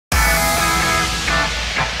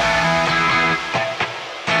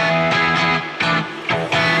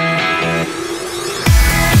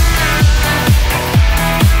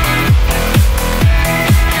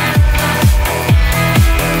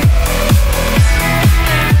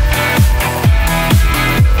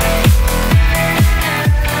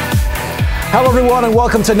Hello everyone and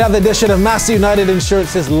welcome to another edition of Massey United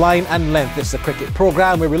Insurance's Line and Length. It's a cricket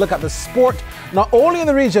program where we look at the sport not only in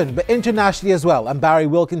the region but internationally as well. I'm Barry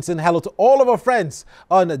Wilkinson. Hello to all of our friends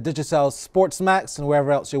on Digicel Sportsmax and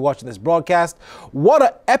wherever else you're watching this broadcast. What an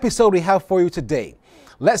episode we have for you today.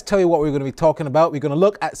 Let's tell you what we're going to be talking about. We're going to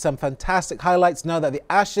look at some fantastic highlights now that the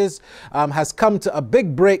Ashes has come to a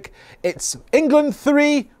big break. It's England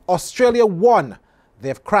 3, Australia 1.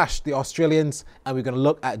 They've crashed, the Australians, and we're going to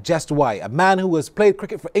look at just why. A man who has played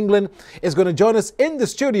cricket for England is going to join us in the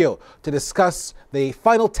studio to discuss the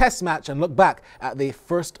final test match and look back at the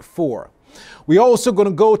first four. We're also going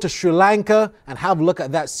to go to Sri Lanka and have a look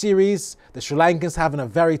at that series. The Sri Lankans having a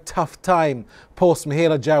very tough time post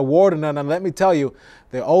Mahela Jayawardene, and let me tell you,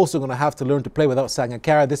 they're also going to have to learn to play without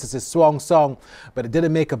Sangakkara. This is his swan song, but it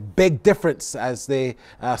didn't make a big difference as they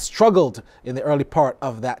struggled in the early part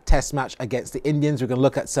of that test match against the Indians. We're going to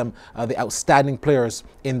look at some of the outstanding players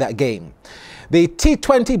in that game. The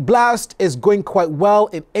T20 blast is going quite well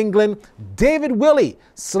in England. David Willey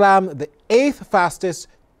slammed the 8th fastest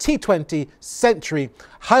T20 century.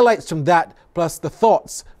 Highlights from that, plus the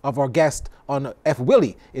thoughts of our guest on if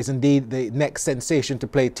Willey is indeed the next sensation to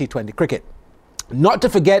play T20 cricket. Not to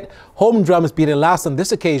forget, home drums beating last on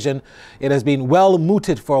this occasion. It has been well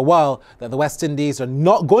mooted for a while that the West Indies are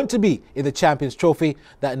not going to be in the Champions Trophy.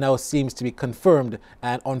 That now seems to be confirmed.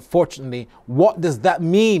 And unfortunately, what does that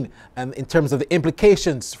mean in terms of the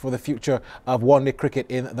implications for the future of one-day cricket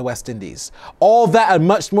in the West Indies? All that and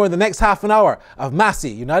much more in the next half an hour of Massey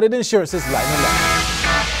United Insurance's Line and Length.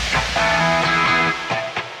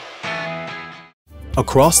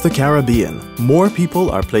 Across the Caribbean, more people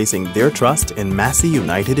are placing their trust in Massey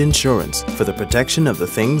United Insurance for the protection of the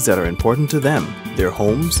things that are important to them, their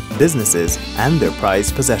homes, businesses, and their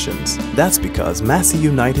prized possessions. That's because Massey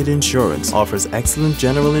United Insurance offers excellent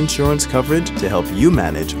general insurance coverage to help you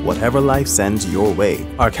manage whatever life sends your way.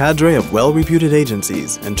 Our cadre of well-reputed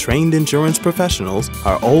agencies and trained insurance professionals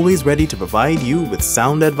are always ready to provide you with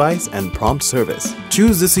sound advice and prompt service.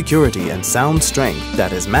 Choose the security and sound strength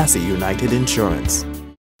that is Massey United Insurance.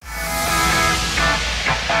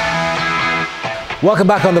 Welcome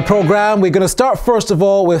back on the program. We're going to start first of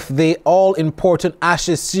all with the all-important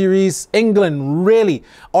Ashes series. England really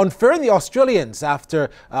unfairing the Australians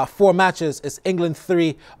after 4 matches. It's England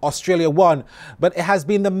 3, Australia 1. But it has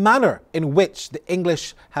been the manner in which the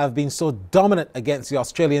English have been so dominant against the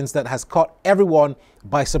Australians that has caught everyone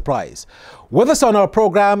by surprise. With us on our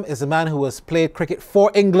program is a man who has played cricket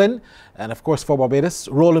for England and of course for Barbados,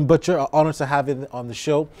 Roland Butcher. Honored to have him on the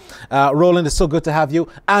show. Roland, it's so good to have you.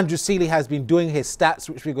 Andrew Seeley has been doing his stats,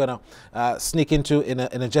 which we're going to sneak into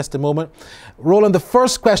in just a moment. Roland, the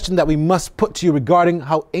first question that we must put to you regarding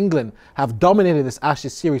how England have dominated this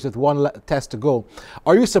Ashes series with one test to go.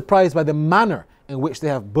 Are you surprised by the manner in which they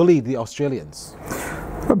have bullied the Australians?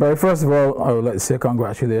 Well, Barry, first of all, I would like to say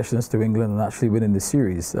congratulations to England on actually winning the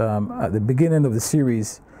series. At the beginning of the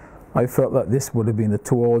series, I felt that this would have been a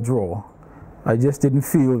 2-all draw. I just didn't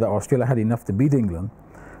feel that Australia had enough to beat England,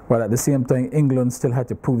 while at the same time, England still had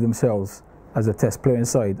to prove themselves as a test playing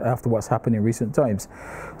side after what's happened in recent times.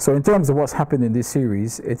 So in terms of what's happened in this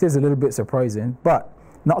series, it is a little bit surprising, but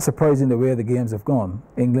not surprising the way the games have gone.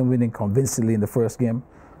 England winning convincingly in the first game,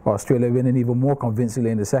 Australia winning even more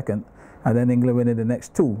convincingly in the second, and then England winning the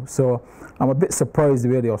next 2. So I'm a bit surprised the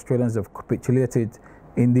way the Australians have capitulated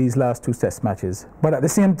in these last 2 test matches. But at the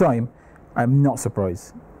same time, I'm not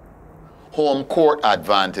surprised. Home court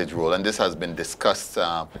advantage rule, and this has been discussed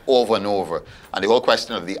over and over. And the whole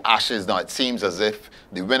question of the Ashes now, it seems as if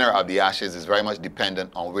the winner of the Ashes is very much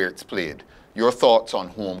dependent on where it's played. Your thoughts on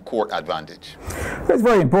home court advantage? It's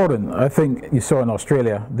very important. I think you saw in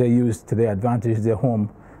Australia, they used to their advantage their home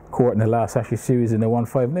court in the last Ashes series and they won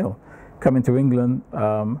 5-0. Coming to England,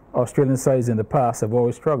 Australian sides in the past have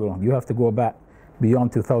always struggled. You have to go back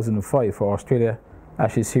beyond 2005 for Australia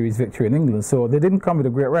Ashes series victory in England. So they didn't come with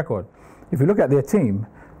a great record. If you look at their team,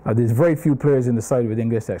 there's very few players in the side with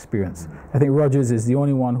English experience. I think Rogers is the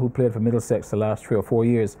only one who played for Middlesex the last 3 or 4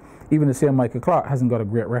 years. Even the same Michael Clarke hasn't got a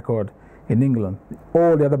great record in England.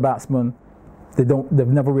 All the other batsmen, they've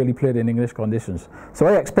never really played in English conditions. So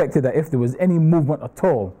I expected that if there was any movement at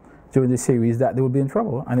all during this series, that they would be in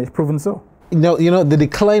trouble, and it's proven so. You know, the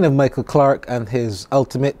decline of Michael Clarke and his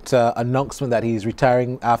ultimate announcement that he's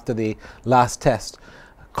retiring after the last test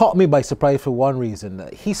caught me by surprise for one reason.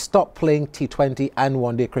 He stopped playing T20 and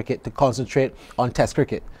one-day cricket to concentrate on test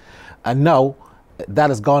cricket. And now that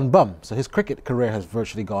has gone bum. So his cricket career has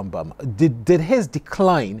virtually gone bum. Did his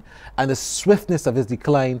decline and the swiftness of his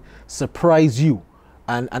decline surprise you?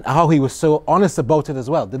 And how he was so honest about it as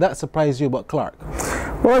well. Did that surprise you about Clarke?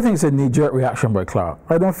 Well, I think it's a knee-jerk reaction by Clark.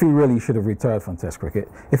 I don't feel really he should have retired from Test cricket.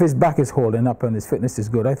 If his back is holding up and his fitness is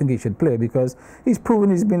good, I think he should play because he's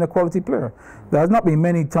proven he's been a quality player. There has not been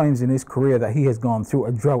many times in his career that he has gone through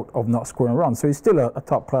a drought of not scoring runs, so he's still a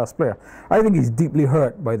top-class player. I think he's deeply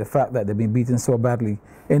hurt by the fact that they've been beaten so badly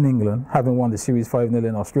in England, having won the series 5-0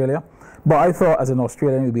 in Australia. But I thought as an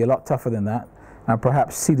Australian it would be a lot tougher than that and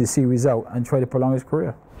perhaps see the series out and try to prolong his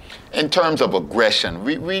career. In terms of aggression,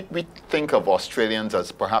 we think of Australians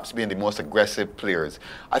as perhaps being the most aggressive players.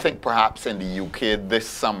 I think perhaps in the UK this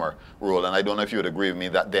summer, Roland, and I don't know if you would agree with me,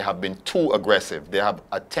 that they have been too aggressive. They have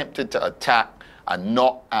attempted to attack and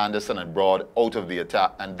knock Anderson and Broad out of the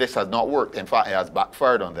attack, and this has not worked. In fact, it has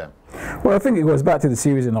backfired on them. Well, I think it goes back to the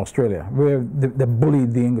series in Australia, where they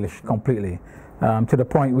bullied the English completely, to the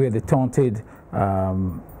point where they taunted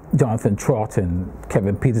Jonathan Trott and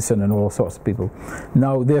Kevin Peterson and all sorts of people.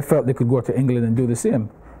 Now, they felt they could go to England and do the same.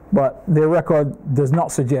 But their record does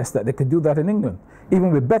not suggest that they could do that in England.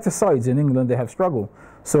 Even with better sides in England, they have struggled.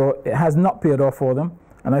 So it has not paid off for them.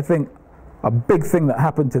 And I think a big thing that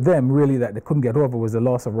happened to them, really, that they couldn't get over was the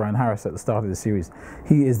loss of Ryan Harris at the start of the series.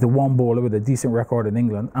 He is the one bowler with a decent record in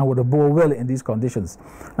England and would have bowled well in these conditions.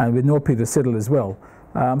 And with no Peter Siddle as well.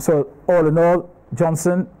 So all in all,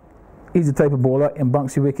 Johnson, he's the type of bowler, in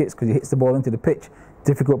bouncy wickets because he hits the ball into the pitch.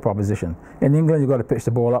 Difficult proposition. In England, you've got to pitch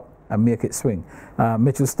the ball up and make it swing.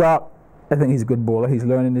 Mitchell Starc, I think he's a good bowler. He's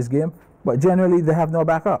learning this game. But generally, they have no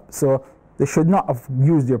backup. So they should not have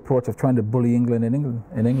used the approach of trying to bully England in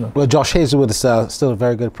England. Well, Josh Hazlewood is still a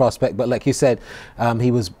very good prospect. But like you said,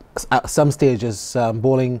 he was at some stages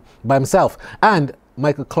bowling by himself. And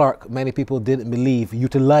Michael Clarke, many people didn't believe,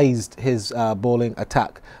 utilised his bowling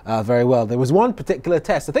attack very well. There was one particular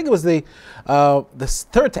test, I think it was the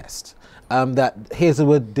third test, that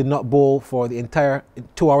Hazlewood did not bowl for the entire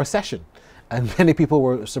 2-hour session. And many people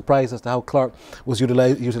were surprised as to how Clarke was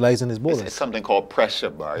utilising his bowling. It's something called pressure,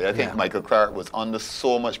 Barry. I think Michael Clarke was under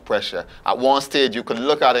so much pressure. At one stage, you could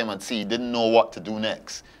look at him and see he didn't know what to do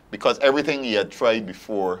next because everything he had tried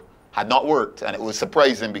before had not worked, and it was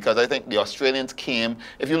surprising because I think the Australians came,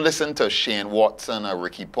 if you listen to Shane Watson or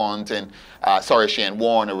Ricky Ponting, Shane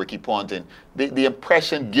Warne or Ricky Ponting, the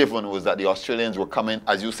impression given was that the Australians were coming,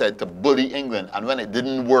 as you said, to bully England, and when it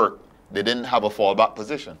didn't work, they didn't have a fallback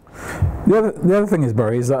position. The other thing is,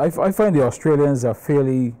 Barry, is that I find the Australians are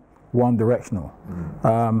fairly one-directional.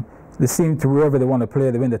 They seem to, wherever they want to play,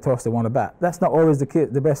 they win the toss, they want to bat. That's not always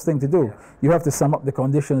the best thing to do. You have to sum up the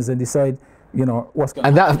conditions and decide, you know, what's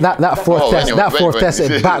going to happen. And that fourth test,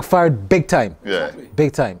 it backfired big time. Yeah.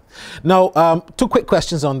 Big time. Now, 2 quick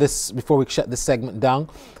questions on this before we shut this segment down.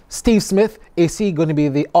 Steve Smith, is he going to be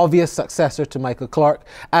the obvious successor to Michael Clarke?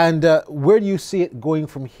 And where do you see it going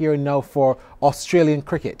from here now for Australian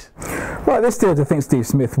cricket? Well, at this stage, I think Steve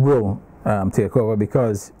Smith will take over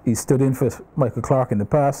because he stood in for Michael Clarke in the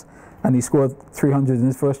past and he scored 300 in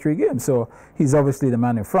his first 3 games. So he's obviously the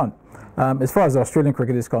man in front. As far as Australian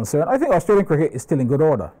cricket is concerned, I think Australian cricket is still in good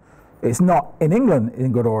order. It's not in England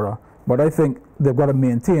in good order, but I think they've got to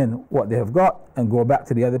maintain what they have got and go back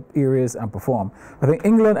to the other areas and perform. I think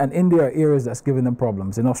England and India are areas that's giving them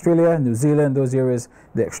problems. In Australia, New Zealand, those areas,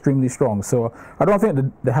 they're extremely strong. So I don't think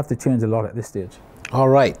that they have to change a lot at this stage. All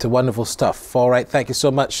right, wonderful stuff. All right, thank you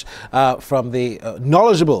so much from the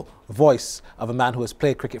knowledgeable voice of a man who has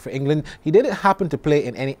played cricket for England. He didn't happen to play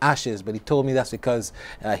in any Ashes, but he told me that's because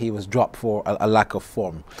he was dropped for a lack of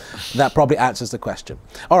form. That probably answers the question.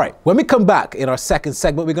 All right, when we come back in our second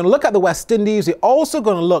segment, we're going to look at the West Indies. We're also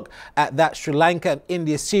going to look at that Sri Lanka and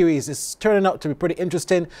India series. It's turning out to be pretty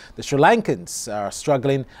interesting. The Sri Lankans are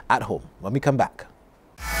struggling at home. When we come back.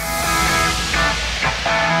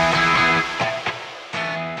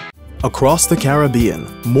 Across the Caribbean,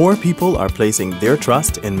 more people are placing their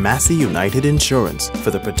trust in Massey United Insurance for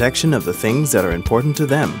the protection of the things that are important to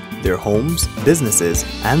them, their homes, businesses,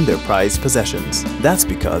 and their prized possessions. That's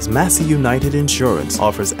because Massey United Insurance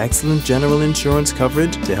offers excellent general insurance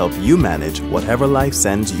coverage to help you manage whatever life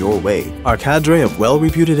sends your way. Our cadre of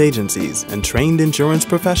well-reputed agencies and trained insurance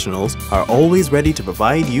professionals are always ready to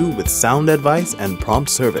provide you with sound advice and prompt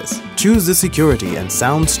service. Choose the security and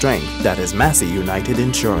sound strength that is Massey United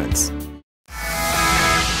Insurance.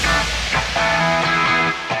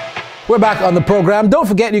 We're back on the program. Don't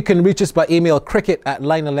forget you can reach us by email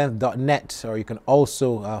cricket@lineandlength.net, or you can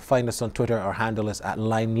also find us on Twitter. Our handle is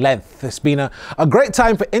 @linelength. It's been a great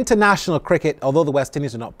time for international cricket, although the West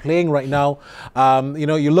Indies are not playing right now. You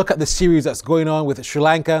know, you look at the series that's going on with Sri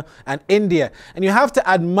Lanka and India, and you have to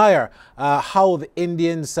admire how the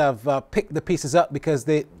Indians have picked the pieces up, because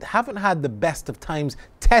they haven't had the best of times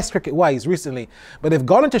Test cricket-wise recently, but they've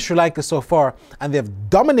gone into Sri Lanka so far and they've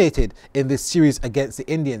dominated in this series against the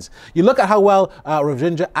Indians. You look at how well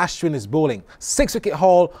Ravindra Ashwin is bowling. 6-wicket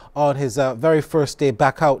haul on his very first day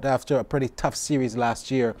back out after a pretty tough series last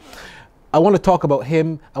year. I want to talk about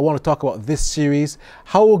him. I want to talk about this series.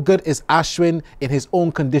 How good is Ashwin in his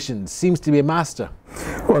own conditions? Seems to be a master.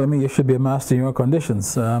 Well, I mean, you should be a master in your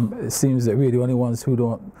conditions. It seems that we're the only ones who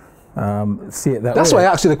don't see it that way. That's why I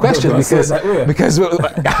asked you the question, because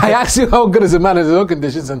I asked you how good is a man in his own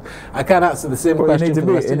conditions, and I can't answer the same question. You need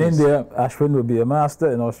to be. In India, Ashwin would be a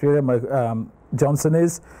master. In Australia, Mike Johnson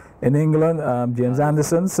is. In England, James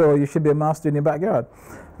Anderson. So you should be a master in your backyard.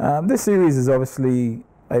 This series is obviously,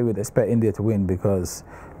 I would expect India to win, because,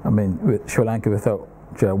 I mean, with Sri Lanka without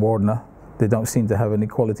Jayawardene, they don't seem to have any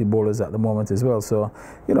quality bowlers at the moment as well. So,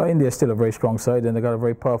 you know, India is still a very strong side, and they've got a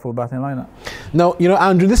very powerful batting lineup. Now, you know,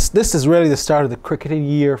 Andrew, this is really the start of the cricketing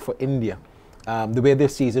year for India. The way their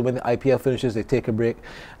season, when the IPL finishes, they take a break.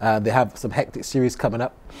 They have some hectic series coming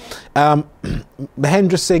up.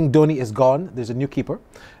 Mahendra Singh Dhoni is gone. There's a new keeper.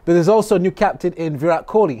 But there's also a new captain in Virat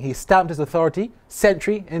Kohli. He stamped his authority,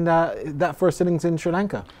 century, in that first innings in Sri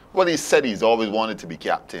Lanka. Well, he said he's always wanted to be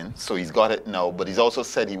captain, so he's got it now. But he's also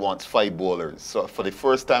said he wants 5 bowlers. So for the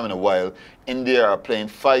first time in a while, India are playing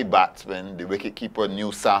 5 batsmen. The wicketkeeper, new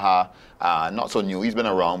Saha, not so new, he's been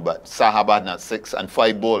around, but Saha batting at 6, and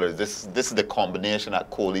 5 bowlers. This is the combination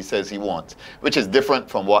that Kohli says he wants, which is different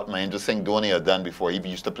from what Mahendra Singh Dhoni had done before. He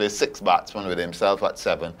used to play 6 batsmen with himself at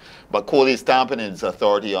 7. But Kohli is stamping his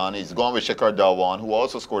authority on. He's gone with Shikhar Dhawan, who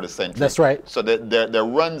also scored a century. That's right. So their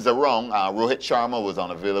runs are wrong. Rohit Sharma was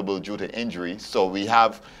unavailable due to injury. So we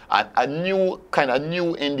have a new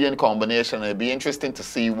Indian combination. It'll be interesting to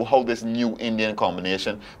see how this new Indian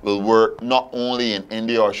combination will work, not only in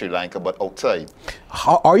India or Sri Lanka, but outside.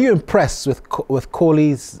 Are you impressed with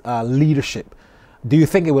Kohli's leadership? Do you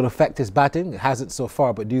think it will affect his batting? It hasn't so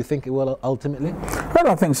far, but do you think it will ultimately? I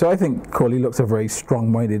don't think so. I think Kohli looks a very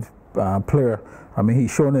strong-minded player. I mean,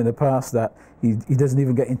 he's shown in the past that he doesn't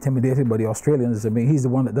even get intimidated by the Australians. I mean, he's the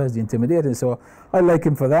one that does the intimidating. So I like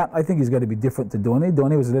him for that. I think he's going to be different to Dhoni.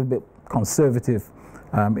 Dhoni was a little bit conservative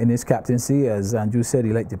in his captaincy. As Andrew said,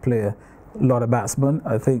 he liked to play a lot of batsmen.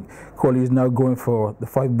 I think Kohli is now going for the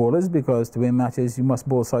 5 bowlers, because to win matches, you must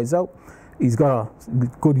bowl sides out. He's got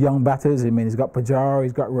good young batters. I mean, he's got Pujara,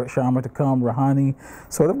 he's got Rohit Sharma to come, Rahane.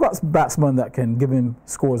 So they've got batsmen that can give him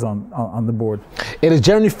scores on the board. It is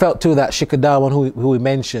generally felt too that Shikhar Dhawan, who we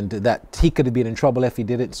mentioned, that he could have been in trouble if he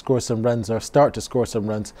didn't score some runs or start to score some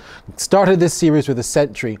runs. Started this series with a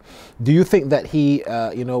century. Do you think that he,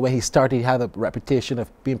 you know, when he started, he had a reputation of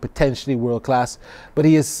being potentially world class, but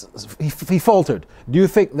he faltered? Do you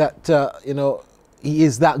think that you know, he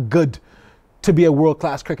is that good to be a world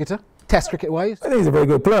class cricketer? Test cricket wise? I think he's a very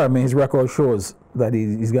good player. I mean, his record shows that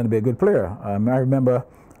he's going to be a good player. I remember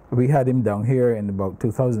we had him down here in about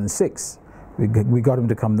 2006. We got him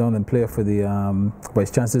to come down and play for the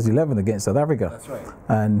Vice Chancellor's 11 against South Africa. That's right.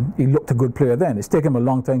 And he looked a good player then. It's taken him a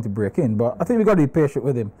long time to break in, but I think we've got to be patient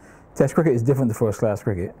with him. Test cricket is different to first-class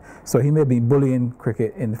cricket. So he may be bullying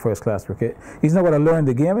cricket in first-class cricket. He's not going to learn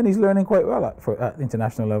the game, and he's learning quite well at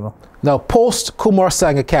international level. Now, post Kumar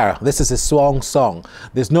Sangakkara, this is his swan song.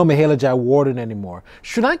 There's no Mahela Jayawardene anymore.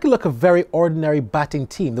 Sri Lanka look a very ordinary batting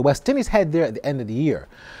team. The West Indies head there at the end of the year.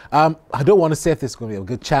 I don't want to say if there's going to be a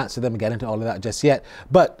good chance for them to get into all of that just yet,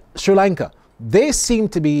 but Sri Lanka, they seem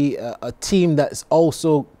to be a team that's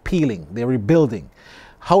also peeling. They're rebuilding.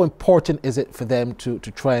 How important is it for them to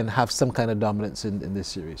try and have some kind of dominance in this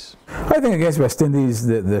series? I think against West Indies,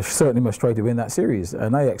 they certainly must try to win that series.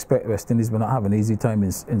 And I expect West Indies will not have an easy time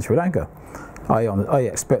in Sri Lanka. I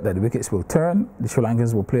expect that the wickets will turn. The Sri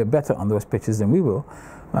Lankans will play better on those pitches than we will.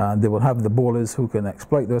 They will have the bowlers who can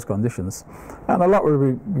exploit those conditions. And a lot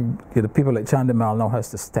will be, people like Chandimal now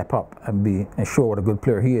has to step up and show what a good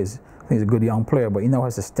player he is. I think he's a good young player, but he now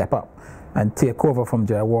has to step up and take over from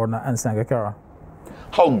Jayawardene and Sangakkara.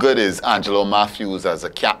 How good is Angelo Matthews as a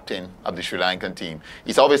captain of the Sri Lankan team?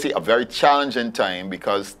 It's obviously a very challenging time,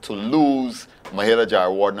 because to lose Mahela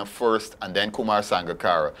Jayawardene first and then Kumar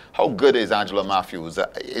Sangakkara, how good is Angelo Matthews?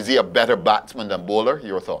 Is he a better batsman than bowler?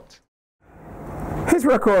 Your thoughts? His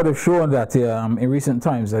record has shown that in recent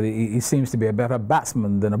times that he seems to be a better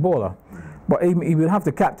batsman than a bowler. But he will have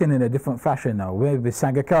to captain in a different fashion now. With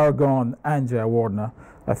Sangakkara gone and Jayawardene,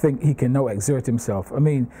 I think he can now exert himself. I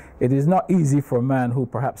mean, it is not easy for a man who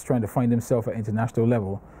perhaps trying to find himself at international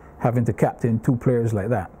level, having to captain 2 players like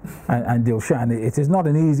that and Dilshan. It is not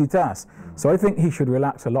an easy task. So I think he should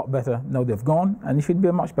relax a lot better now they've gone, and he should be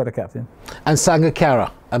a much better captain. And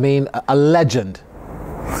Sangakkara, I mean, a legend.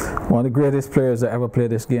 One of the greatest players that ever played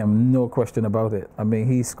this game, no question about it. I mean,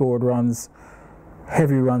 he scored runs,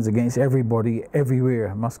 heavy runs against everybody,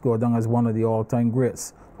 everywhere. Must go down as one of the all-time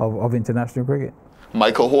greats of international cricket.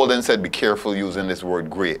 Michael Holden said, be careful using this word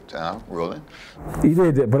great, Roland? He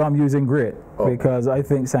did, but I'm using great because I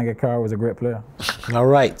think Sangakkara was a great player. All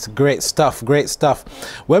right, great stuff, great stuff.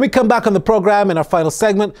 When we come back on the program in our final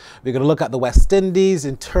segment, we're going to look at the West Indies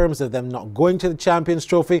in terms of them not going to the Champions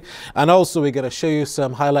Trophy, and also we're going to show you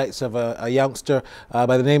some highlights of a youngster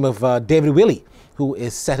by the name of David Willey, who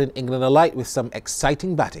is setting England alight with some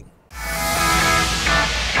exciting batting.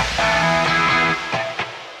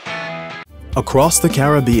 Across the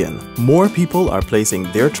Caribbean, more people are placing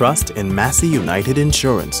their trust in Massey United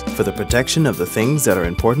Insurance for the protection of the things that are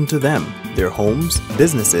important to them, their homes,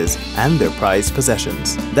 businesses, and their prized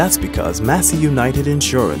possessions. That's because Massey United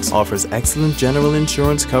Insurance offers excellent general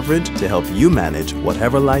insurance coverage to help you manage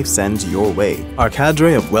whatever life sends your way. Our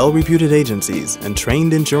cadre of well-reputed agencies and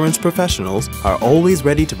trained insurance professionals are always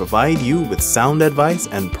ready to provide you with sound advice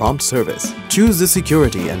and prompt service. Choose the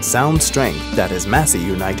security and sound strength that is Massey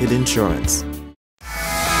United Insurance.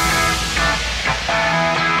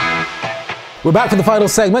 We're back for the final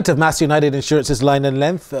segment of Massey United Insurance's Line and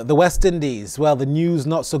Length. The West Indies, well, the news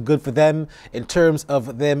not so good for them in terms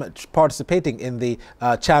of them participating in the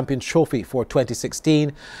Champions Trophy for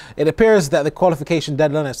 2016. It appears that the qualification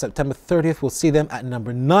deadline of September 30th will see them at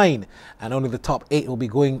number 9, and only the top 8 will be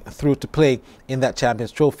going through to play in that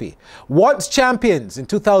Champions Trophy. Once champions in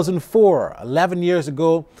 2004, 11 years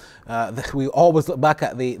ago, we always look back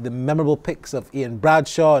at the memorable pics of Ian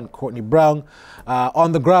Bradshaw and Courtney Brown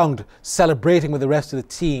on the ground celebrating with the rest of the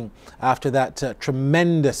team after that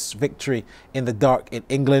tremendous victory in the dark in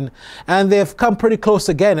England. And they've come pretty close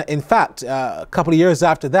again. In fact, a couple of years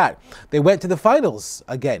after that, they went to the finals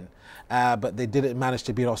again. But they didn't manage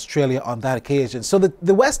to beat Australia on that occasion. So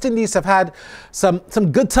the West Indies have had some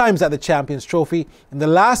good times at the Champions Trophy. In the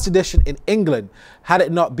last edition in England, had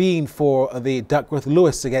it not been for the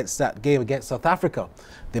Duckworth-Lewis against that game against South Africa,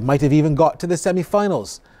 they might have even got to the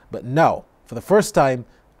semi-finals. But now, for the first time,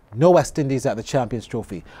 no West Indies at the Champions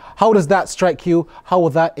Trophy. How does that strike you? How will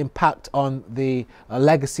that impact on the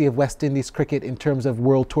legacy of West Indies cricket in terms of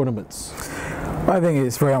world tournaments? I think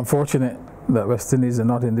it's very unfortunate that West Indies are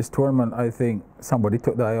not in this tournament. I think somebody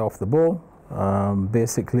took the eye off the ball.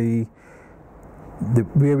 Basically,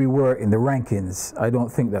 where we were in the rankings, I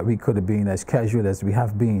don't think that we could have been as casual as we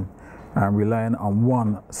have been, relying on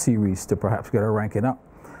one series to perhaps get our ranking up.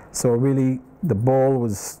 So really, the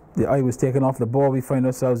eye was taken off the ball. We find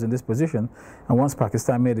ourselves in this position, and once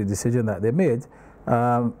Pakistan made the decision that they made,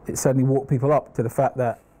 it suddenly woke people up to the fact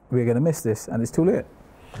that we're going to miss this, and it's too late.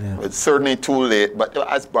 Yeah. It's certainly too late, but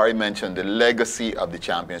as Barry mentioned, the legacy of the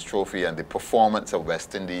Champions Trophy and the performance of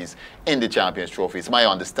West Indies in the Champions Trophy, it's my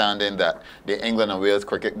understanding that the England and Wales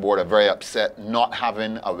Cricket Board are very upset not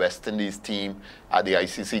having a West Indies team at the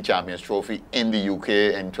ICC Champions Trophy in the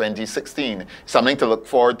UK in 2016. Something to look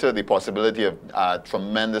forward to, the possibility of a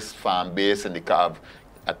tremendous fan base in the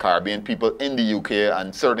Caribbean people in the UK,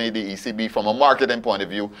 and certainly the ECB from a marketing point of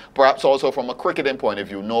view, perhaps also from a cricketing point of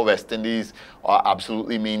view. No West Indies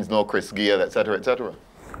absolutely means no Chris Gayle, etc., etc.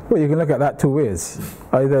 Well, you can look at that two ways.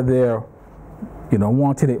 Either they're,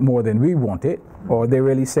 wanting it more than we want it, or they're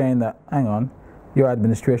really saying that, hang on, your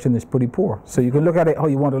administration is pretty poor. So you can look at it how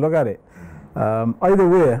you want to look at it. Either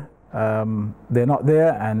way, they're not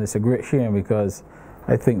there, and it's a great shame because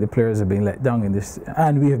I think the players have been let down in this,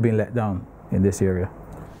 and we have been let down in this area.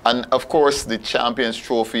 And of course, the Champions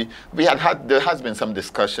Trophy, there has been some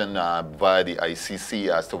discussion via the ICC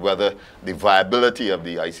as to whether the viability of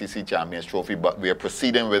the ICC Champions Trophy, but we are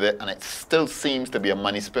proceeding with it, and it still seems to be a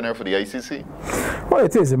money spinner for the ICC. Well,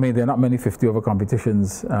 it is. I mean, there are not many 50-over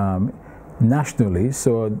competitions nationally,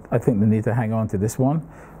 so I think they need to hang on to this one.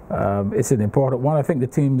 It's an important one. I think the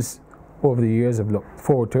teams over the years have looked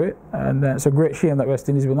forward to it, and it's a great shame that West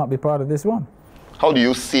Indies will not be part of this one. How do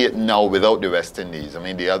you see it now without the West Indies? I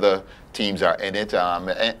mean, the other teams are in it.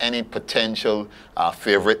 Any potential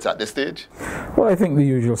favourites at this stage? Well, I think the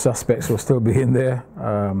usual suspects will still be in there.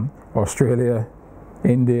 Australia,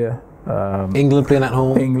 India. England playing at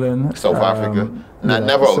home. England. South Africa.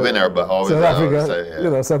 Never a winner, but always. South Africa,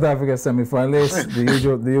 yeah. South Africa semi-finalists,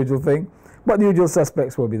 the usual thing. But the usual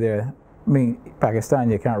suspects will be there. I mean,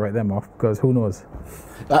 Pakistan, you can't write them off because who knows?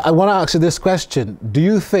 I want to ask you this question. Do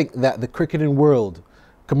you think that the cricketing world,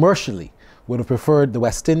 commercially, would have preferred the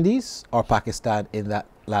West Indies or Pakistan in that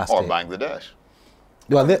last Or day? Bangladesh.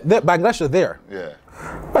 Well, Bangladesh are there. Yeah.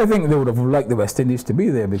 I think they would have liked the West Indies to be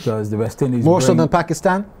there because the West Indies More so than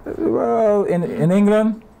Pakistan? Well, in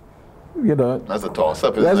England, you know, that's a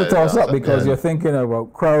toss-up. That's a toss-up because you're thinking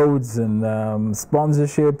about crowds and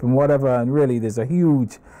sponsorship and whatever, and really there's a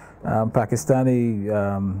huge Pakistani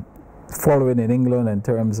following in England in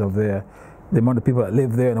terms of the amount of people that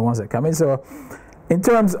live there and the ones that come in. So in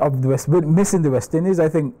terms of missing the West Indies, I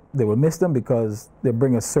think they will miss them because they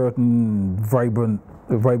bring a certain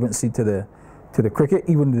vibrancy to the cricket,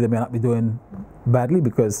 even though they may not be doing badly,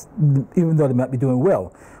 because even though they might be doing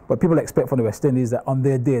well, but people expect from the West Indies that on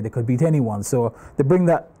their day they could beat anyone. So they bring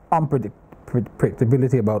that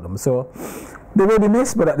unpredictability about them. So they will be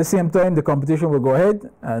missed, but at the same time, the competition will go ahead,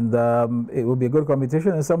 and it will be a good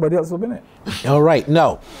competition, and somebody else will win it. All right.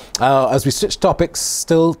 Now, as we switch topics,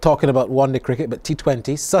 still talking about one-day cricket, but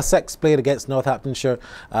T20. Sussex played against Northamptonshire.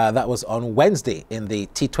 That was on Wednesday in the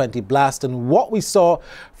T20 Blast, and what we saw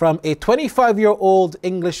from a 25-year-old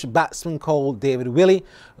English batsman called David Willey,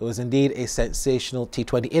 it was indeed a sensational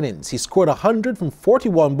T20 innings. He scored 100 from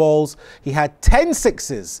 41 balls. He had 10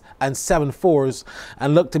 sixes and 7 fours,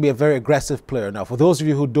 and looked to be a very aggressive player. Now, for those of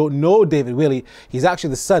you who don't know David Willey, he's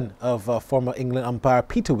actually the son of former England umpire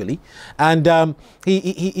Peter Willey, and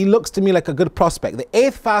he looks to me like a good prospect. The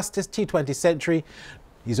 8th fastest T20 century.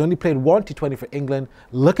 He's only played one T20 for England.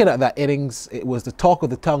 Looking at that innings, it was the talk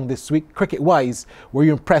of the tongue this week. Cricket-wise, were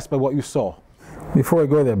you impressed by what you saw? Before I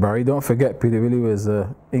go there, Barry, don't forget Peter Willey was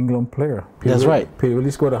an England player. That's right. Peter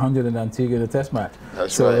Willey scored 100 in Antigua in a test match.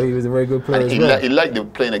 That's so right. He was a very good player and as well. He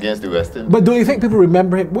liked playing against the West Indies. But do you think people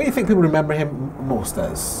remember him? What do you think people remember him most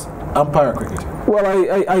as? Umpire cricket? Well,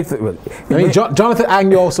 I think... Well, I mean, Jonathan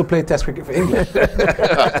Agnew also played test cricket for England.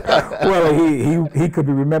 Well, he could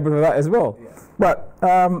be remembered for that as well. Yeah. But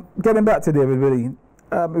getting back to David Willey,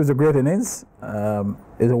 it was a great innings.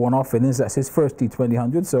 It's a one-off innings. That's his first T20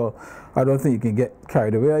 100, so I don't think you can get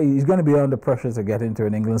carried away. He's going to be under pressure to get into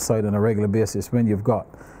an England side on a regular basis when you've got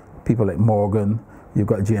people like Morgan, you've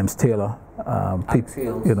got James Taylor,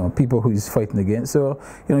 people who he's fighting against. So,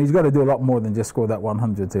 he's got to do a lot more than just score that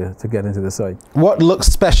 100 to get into the side. What looks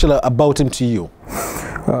special about him to you?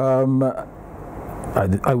 I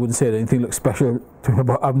wouldn't say that anything looks special to him,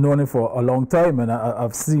 but I've known him for a long time, and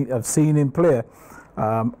I've seen him play.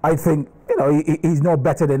 I think he's no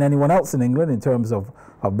better than anyone else in England in terms of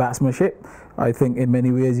batsmanship. I think in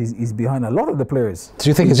many ways he's behind a lot of the players. Do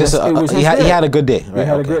you think he had a good day? Right? He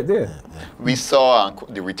had a great day. We saw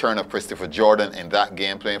the return of Christopher Jordan in that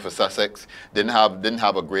game playing for Sussex. Didn't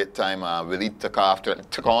have a great time. Willie took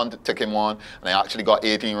him on, and they actually got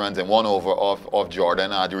 18 runs and 1 over off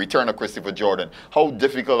Jordan. The return of Christopher Jordan. How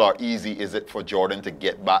difficult or easy is it for Jordan to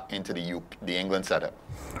get back into the England setup?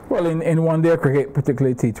 Well, in one-day cricket,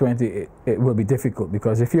 particularly T20, it will be difficult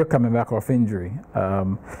because if you're coming back off injury,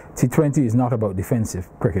 T20 is not about defensive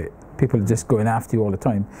cricket. People are just going after you all the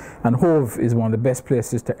time. And Hove is one of the best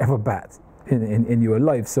places to ever bat in your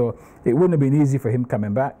life. So it wouldn't have been easy for him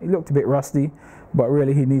coming back. He looked a bit rusty, but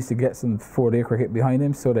really he needs to get some 4-day cricket behind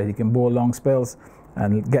him so that he can bowl long spells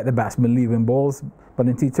and get the batsmen leaving balls. But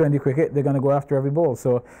in T20 cricket, they're going to go after every ball.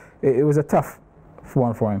 So it was a tough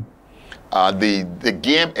one for him. The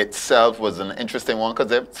game itself was an interesting one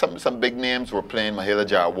because some big names were playing. Mahela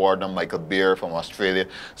Jayawardene, Michael Beer from Australia.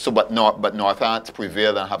 So, but Northants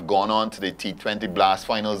prevailed and have gone on to the T20 Blast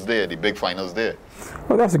finals there, the big finals there.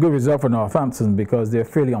 Well, that's a good result for Northampton because they're a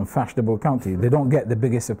fairly unfashionable county. They don't get the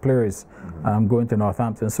biggest of players going to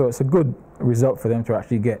Northampton, so it's a good result for them to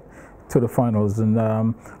actually get to the finals. And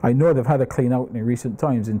I know they've had a clean out in recent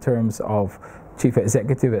times in terms of chief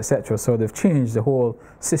executive, etc. So they've changed the whole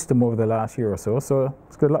system over the last year or so. So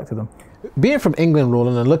it's good luck to them. Being from England,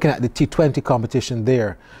 Roland, and looking at the T20 competition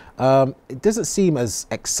there, it doesn't seem as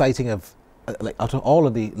exciting like out of all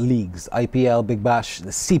of the leagues, IPL, Big Bash, the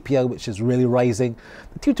CPL, which is really rising.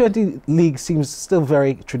 The T20 league seems still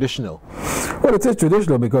very traditional. Well, it is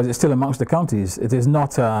traditional because it's still amongst the counties. It is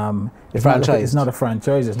not franchised. It's not a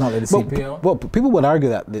franchise. It's not like the CPL. Well, people would argue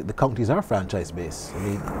that the counties are franchise-based. I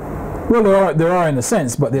mean, well, there are in a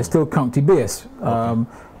sense, but they're still county-based. Okay.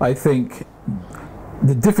 I think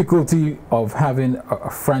the difficulty of having a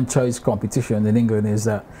franchise competition in England is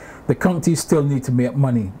that the counties still need to make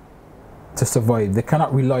money to survive. They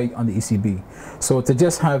cannot rely on the ECB. So to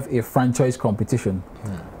just have a franchise competition,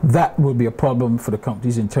 that will be a problem for the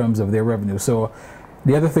counties in terms of their revenue. So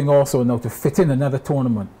the other thing also now to fit in another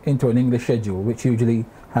tournament into an English schedule, which usually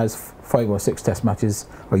has 5 or 6 test matches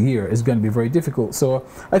a year, is going to be very difficult. So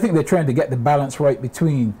I think they're trying to get the balance right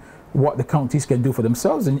between what the counties can do for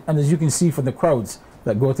themselves. And as you can see from the crowds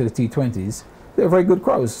that go to the T20s, they're very good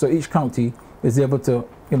crowds. So each county is able to,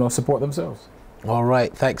 support themselves. All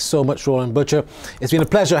right. Thanks so much, Roland Butcher. It's been a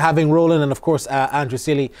pleasure having Roland and, of course, Andrew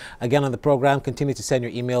Seeley again on the program. Continue to send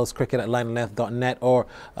your emails, cricket@lineandlength.net, or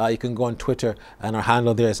you can go on Twitter, and our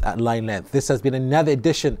handle there is @lineLength. This has been another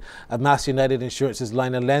edition of Mass United Insurance's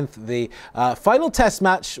Line and Length. The final test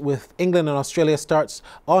match with England and Australia starts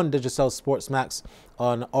on Digicel Sports Max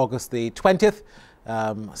on August the 20th.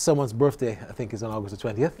 Someone's birthday, I think, is on August the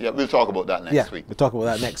 20th. Yeah, we'll talk about that next week. We'll talk about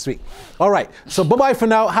that next week. All right, so bye-bye for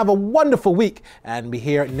now. Have a wonderful week, and be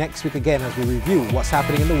here next week again as we review what's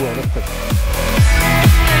happening in the world of cricket.